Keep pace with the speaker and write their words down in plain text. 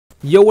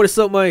Yo, what is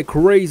up, my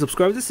crazy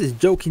subscribers? This is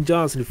Joking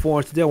Johnson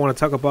before. Today I want to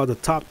talk about the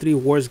top 3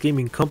 worst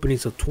gaming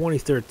companies of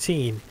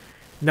 2013.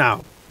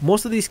 Now,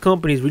 most of these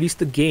companies released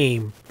a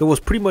game that was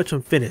pretty much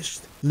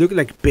unfinished, looked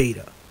like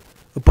beta.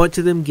 A bunch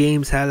of them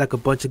games had like a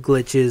bunch of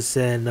glitches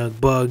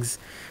and bugs,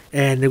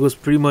 and it was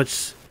pretty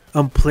much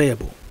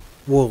unplayable.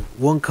 Well,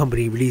 one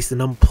company released an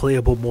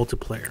unplayable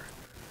multiplayer,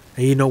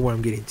 and you know where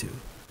I'm getting to.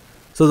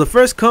 So the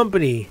first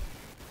company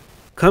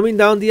coming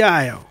down the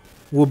aisle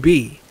will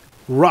be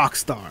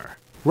Rockstar.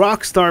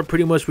 Rockstar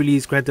pretty much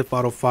released Grand Theft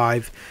Auto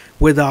 5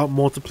 without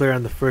multiplayer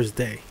on the first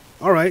day.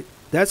 Alright,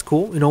 that's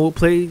cool. You know, we'll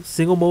play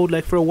single mode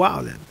like for a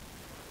while then.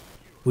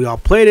 We all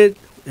played it.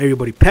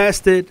 Everybody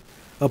passed it.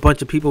 A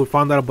bunch of people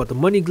found out about the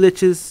money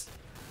glitches.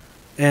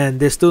 And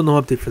there's still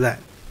no update for that.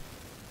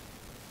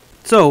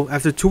 So,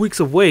 after 2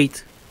 weeks of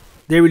wait,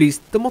 they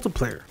released the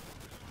multiplayer.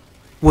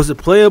 Was it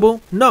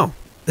playable? No.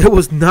 It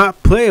was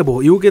not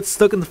playable. You would get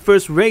stuck in the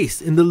first race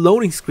in the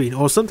loading screen.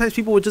 Or sometimes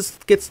people would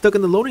just get stuck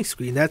in the loading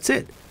screen. That's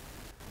it.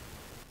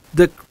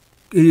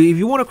 If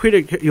you want to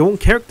create your own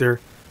character,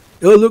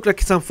 it'll look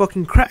like it's on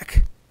fucking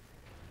crack.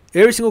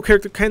 Every single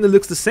character kind of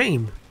looks the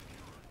same.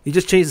 You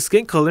just change the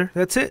skin color.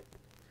 That's it.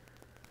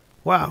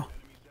 Wow.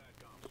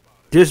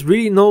 There's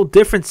really no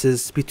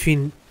differences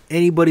between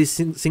anybody's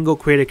single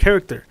created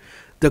character.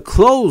 The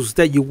clothes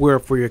that you wear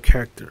for your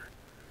character,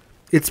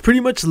 it's pretty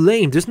much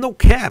lame. There's no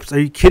caps. Are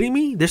you kidding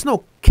me? There's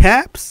no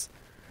caps.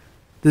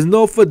 There's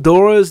no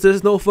fedoras.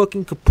 There's no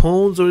fucking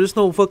capones, or there's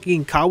no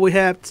fucking cowboy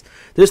hats.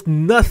 There's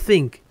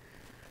nothing.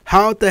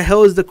 How the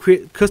hell is the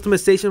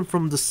customization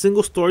from the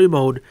single story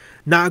mode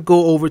not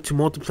go over to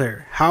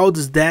multiplayer? How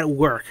does that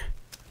work?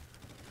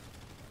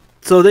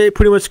 So they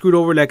pretty much screwed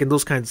over like in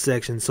those kinds of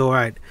sections. So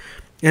alright.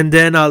 And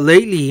then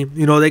lately,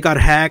 you know, they got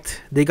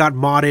hacked. They got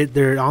modded.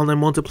 Their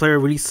online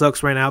multiplayer really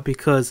sucks right now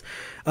because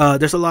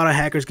there's a lot of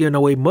hackers giving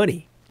away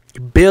money.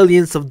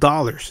 Billions of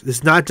dollars.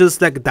 It's not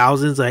just like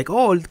thousands, like,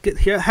 oh,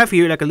 have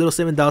here like a little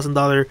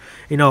 $7,000,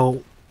 you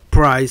know,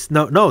 prize.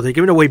 No, they're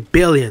giving away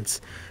billions.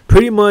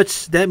 Pretty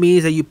much that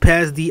means that you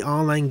pass the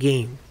online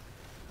game,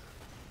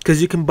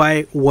 because you can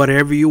buy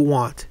whatever you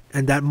want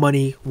and that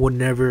money will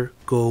never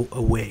go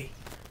away.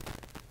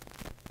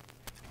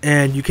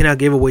 And you cannot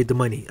give away the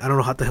money. I don't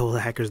know how the hell the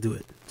hackers do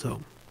it.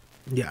 So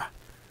yeah,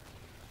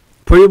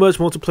 pretty much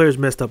multiplayer is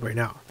messed up right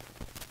now.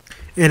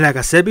 And like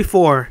I said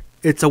before,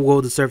 it's a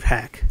well-deserved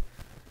hack,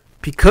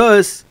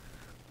 because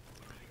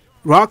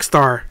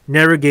Rockstar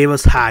never gave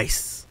us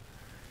heists.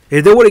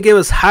 If they would have gave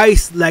us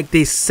heists like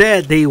they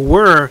said they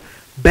were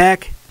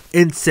back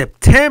in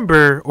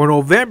September or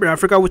November, I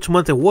forgot which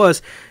month it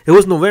was. It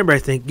was November, I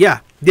think. Yeah,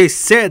 they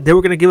said they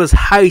were going to give us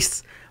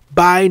heists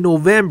by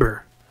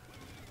November.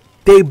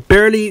 They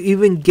barely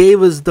even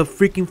gave us the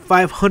freaking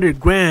 500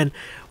 grand.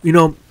 You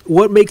know,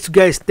 what makes you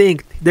guys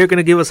think they're going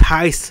to give us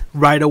heists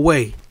right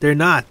away? They're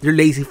not. They're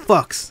lazy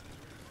fucks.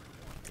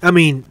 I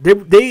mean,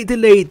 they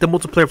delayed the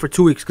multiplayer for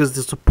 2 weeks because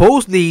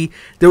supposedly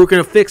they were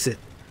going to fix it.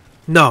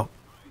 No.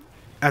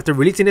 After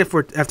releasing it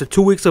after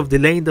 2 weeks of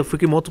delaying the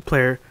freaking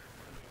multiplayer,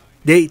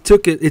 it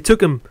took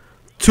them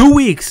 2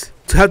 weeks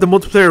to have the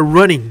multiplayer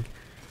running.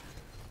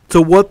 So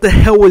what the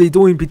hell were they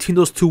doing between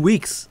those 2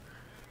 weeks?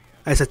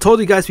 As I told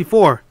you guys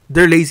before,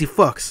 they're lazy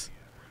fucks.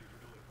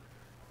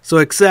 So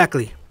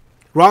exactly,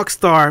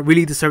 Rockstar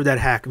really deserved that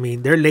hack. I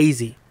mean, they're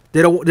lazy.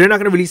 They're not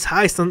gonna release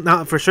heists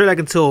not for sure like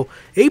until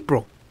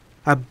April.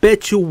 I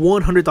bet you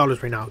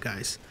 $100 right now,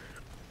 guys,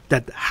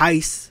 that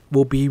heists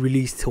will be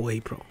released till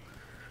April.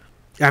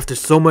 After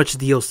so much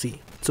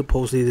DLC,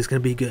 supposedly it's gonna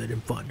be good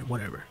and fun and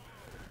whatever.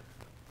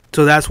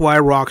 So that's why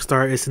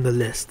Rockstar is in the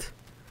list,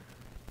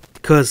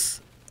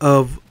 because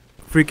of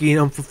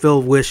freaking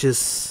unfulfilled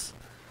wishes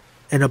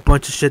and a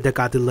bunch of shit that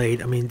got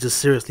delayed. I mean, just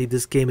seriously,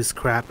 this game is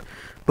crap.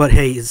 But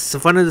hey, it's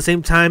fun at the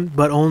same time,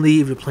 but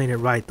only if you're playing it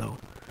right though.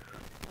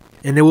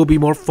 And it will be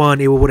more fun.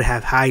 It would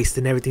have heist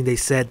and everything they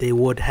said they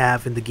would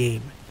have in the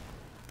game.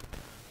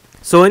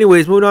 So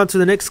anyways, moving on to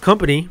the next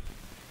company.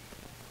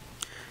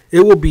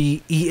 It will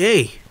be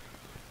EA.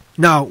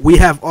 Now, we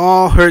have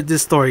all heard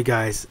this story,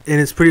 guys, and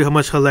it's pretty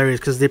much hilarious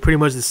because they pretty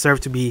much deserve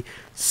to be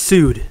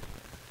sued.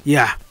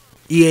 Yeah,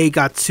 EA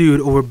got sued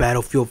over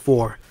Battlefield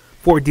 4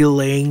 for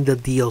delaying the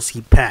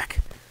DLC pack.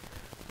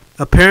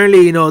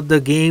 Apparently, you know,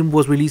 the game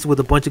was released with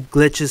a bunch of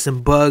glitches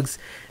and bugs,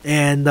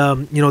 and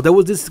you know, there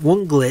was this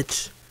one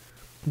glitch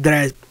that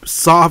I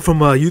saw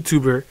from a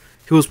YouTuber.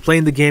 He was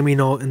playing the game, you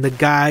know, and the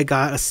guy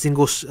got a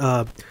single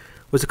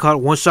what's it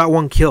called, one shot,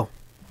 one kill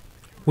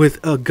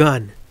with a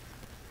gun.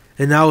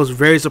 And I was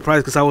very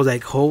surprised because I was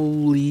like,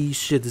 holy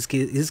shit, this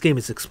game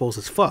is exposed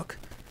as fuck.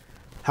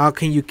 How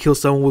can you kill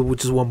someone with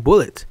just one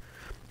bullet?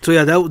 So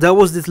yeah, that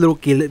was this little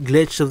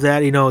glitch of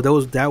that, you know, that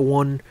was that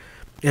one.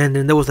 And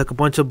then there was like a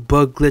bunch of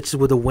bug glitches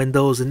with the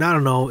windows, and I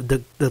don't know,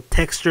 the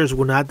textures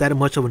were not that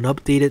much of an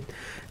updated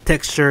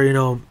texture, you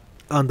know,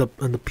 on the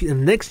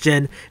next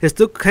gen. It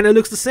still kind of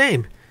looks the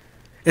same.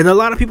 And a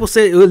lot of people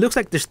say it looks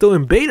like they're still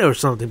in beta or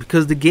something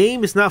because the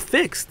game is not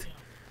fixed.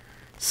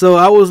 So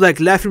I was like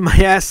laughing my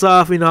ass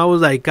off. I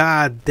was like,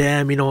 God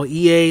damn,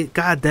 EA,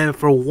 God damn,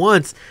 for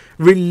once,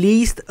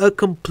 released a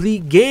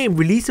complete game.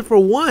 Released it for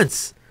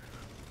once.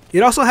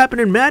 It also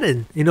happened in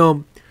Madden.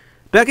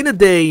 Back in the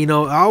day, I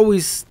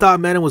always thought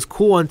Madden was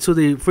cool until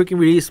they freaking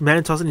released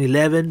Madden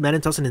 2011,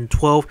 Madden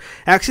 2012.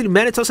 Actually,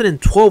 Madden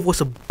 2012 was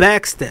a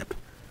backstep.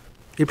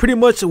 It pretty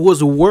much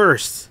was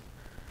worse.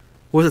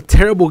 It was a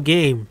terrible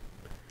game.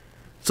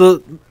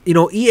 So,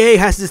 EA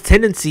has this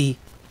tendency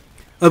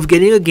of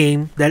getting a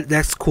game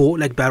that's cool,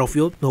 like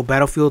Battlefield.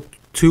 Battlefield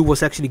 2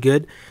 was actually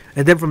good.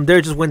 And then from there,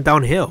 it just went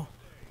downhill.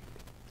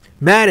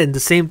 Madden, the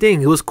same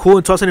thing. It was cool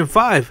in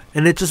 2005.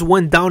 And it just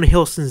went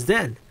downhill since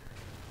then.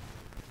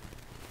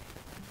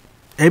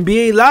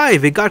 NBA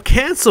Live, it got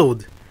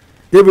canceled.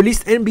 They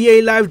released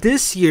NBA Live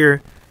this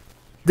year.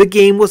 The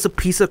game was a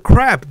piece of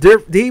crap.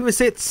 They even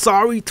said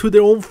sorry to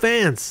their own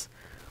fans.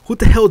 Who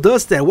the hell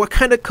does that? What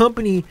kind of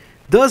company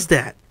does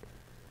that?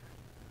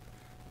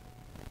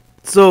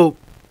 So,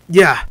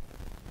 yeah.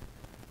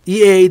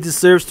 EA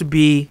deserves to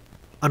be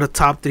on the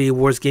top 3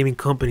 worst gaming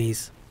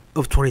companies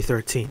of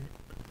 2013.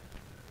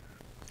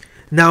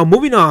 Now,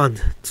 moving on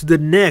to the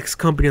next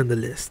company on the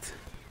list.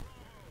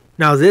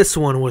 Now, this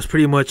one was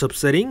pretty much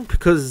upsetting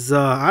because,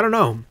 I don't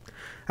know.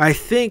 I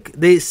think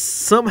they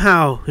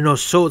somehow,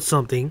 showed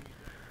something,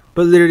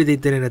 but literally they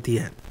didn't at the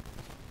end.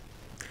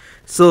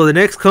 So, the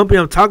next company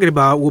I'm talking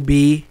about will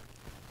be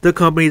the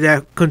company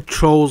that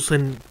controls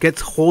and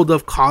gets hold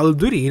of Call of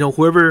Duty.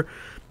 Whoever,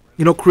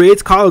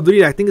 creates Call of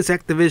Duty, I think it's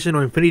Activision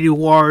or Infinity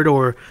Ward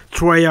or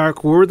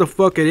Treyarch, whoever the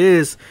fuck it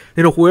is,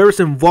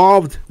 whoever's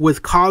involved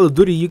with Call of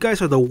Duty, you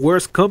guys are the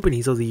worst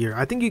companies of the year.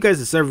 I think you guys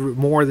deserve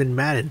more than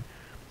Madden.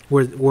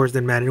 Worse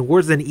than Madden,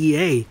 worse than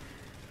EA.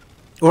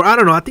 Or I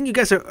don't know, I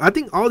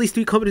think all these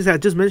 3 companies that I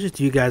just mentioned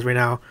to you guys right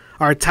now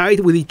are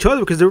tied with each other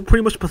because they're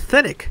pretty much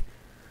pathetic.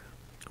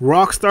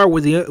 Rockstar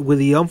with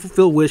the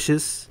unfulfilled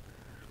wishes.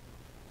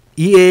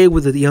 EA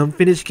with the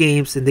unfinished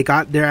games, and they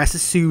got their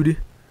asses sued.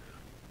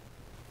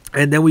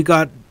 And then we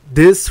got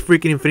this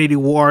freaking Infinity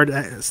Ward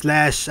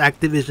slash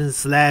Activision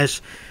slash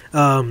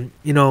Treyarch,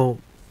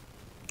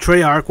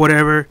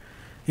 whatever.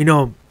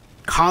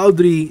 Call of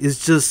Duty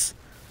is just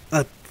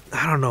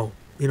I don't know.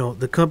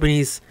 The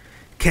companies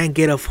can't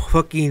get a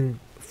fucking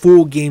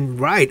full game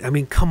right. I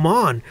mean, come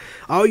on.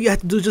 All you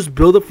have to do is just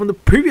build up from the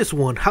previous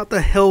one. How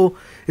the hell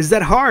is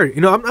that hard?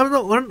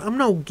 I'm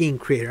no game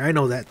creator. I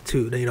know that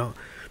too.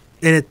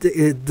 And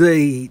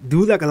they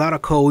do like a lot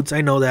of codes. I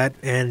know that,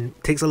 and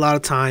it takes a lot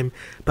of time.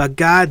 But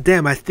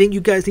goddamn, I think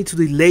you guys need to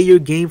delay your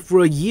game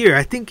for a year.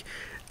 I think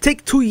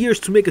take 2 years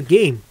to make a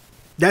game.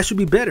 That should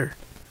be better.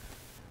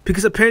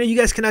 Because apparently you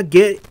guys cannot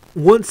get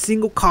one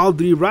single Call of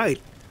Duty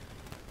right.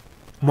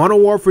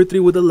 Modern Warfare 3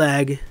 with the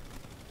lag.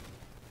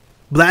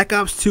 Black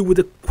Ops 2 with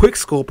the quick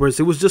scopers.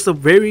 It was just a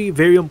very,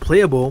 very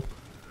unplayable.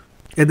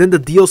 And then the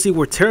DLC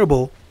were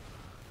terrible.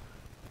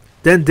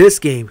 Then this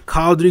game,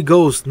 Call of Duty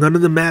Ghosts, none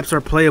of the maps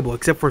are playable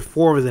except for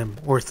 4 of them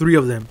or 3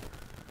 of them.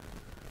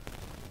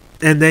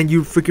 And then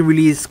you freaking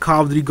release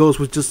Call of Duty Ghosts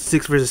with just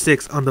 6 versus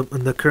 6 on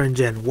the current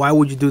gen. Why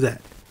would you do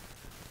that?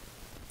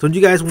 Don't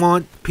you guys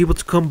want people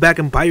to come back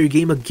and buy your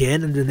game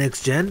again in the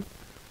next gen?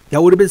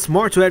 That would have been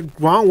smart to add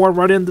Ground War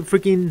right in the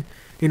freaking,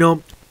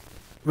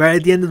 right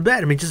at the end of the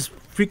bat. I mean, just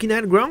freaking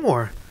add Ground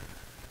War.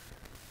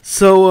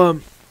 So,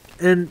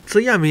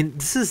 yeah, I mean,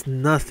 this is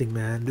nothing,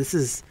 man. This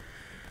is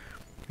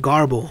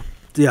garble.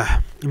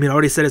 Yeah, I mean, I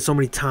already said it so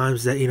many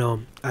times that,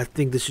 I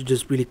think they should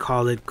just really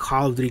call it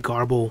Call of Duty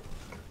garble.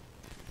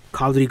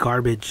 Call of Duty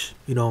garbage,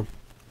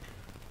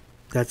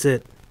 That's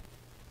it.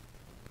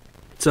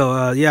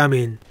 So, yeah, I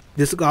mean,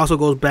 this also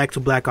goes back to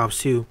Black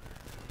Ops 2.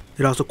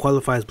 It also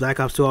qualifies.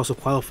 Black Ops 2 also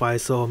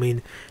qualifies. So, I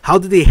mean, how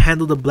did they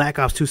handle the Black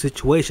Ops 2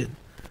 situation?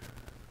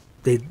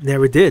 They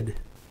never did.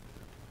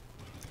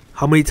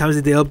 How many times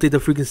did they update the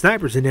freaking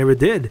snipers? They never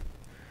did.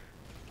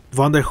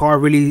 Von der Haar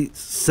really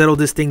settled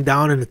this thing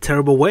down in a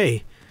terrible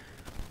way.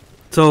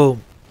 So,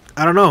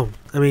 I don't know.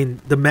 I mean,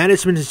 the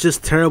management is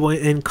just terrible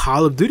in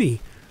Call of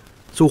Duty.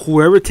 So,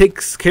 whoever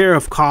takes care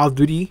of Call of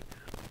Duty,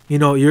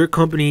 your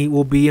company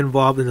will be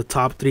involved in the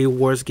top 3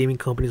 worst gaming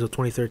companies of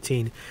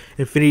 2013.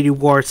 Infinity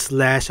Ward /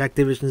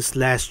 Activision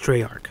 /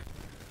 Treyarch.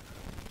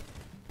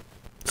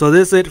 So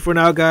this is it for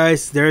now,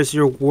 guys. There's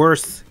your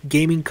worst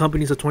gaming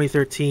companies of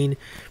 2013.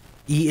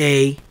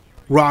 EA,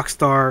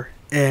 Rockstar,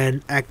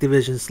 and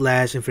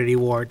Activision / Infinity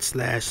Ward /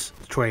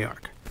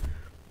 Treyarch.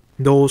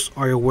 Those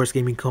are your worst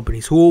gaming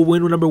companies. Who will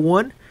win with number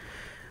 1?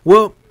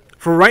 Well,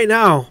 for right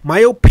now, my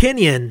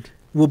opinion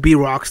will be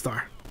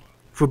Rockstar.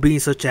 For being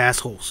such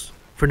assholes.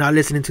 For not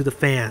listening to the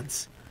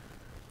fans.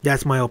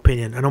 That's my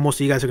opinion. I know most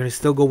of you guys are going to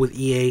still go with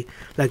EA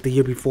like the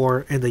year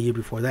before and the year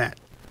before that.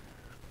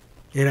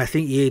 And I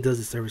think EA does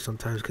deserve it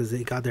sometimes because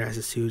they got their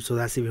asses sued, so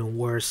that's even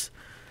worse.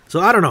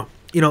 So I don't know.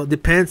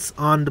 Depends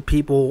on the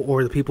people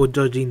or the people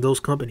judging those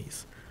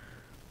companies.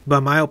 But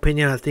in my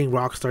opinion, I think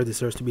Rockstar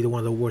deserves to be one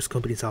of the worst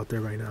companies out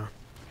there right now.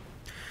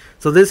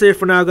 So this is it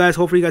for now, guys.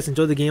 Hopefully you guys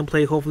enjoyed the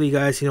gameplay. Hopefully you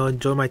guys,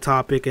 enjoy my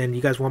topic, and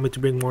you guys want me to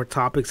bring more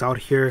topics out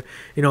here,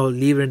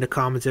 leave it in the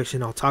comment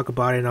section. I'll talk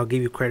about it, and I'll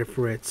give you credit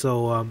for it.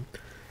 So, and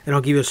I'll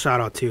give you a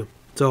shout out too.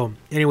 So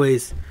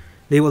anyways,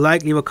 leave a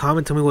like, leave a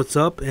comment, tell me what's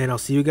up, and I'll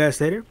see you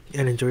guys later,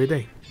 and enjoy your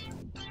day.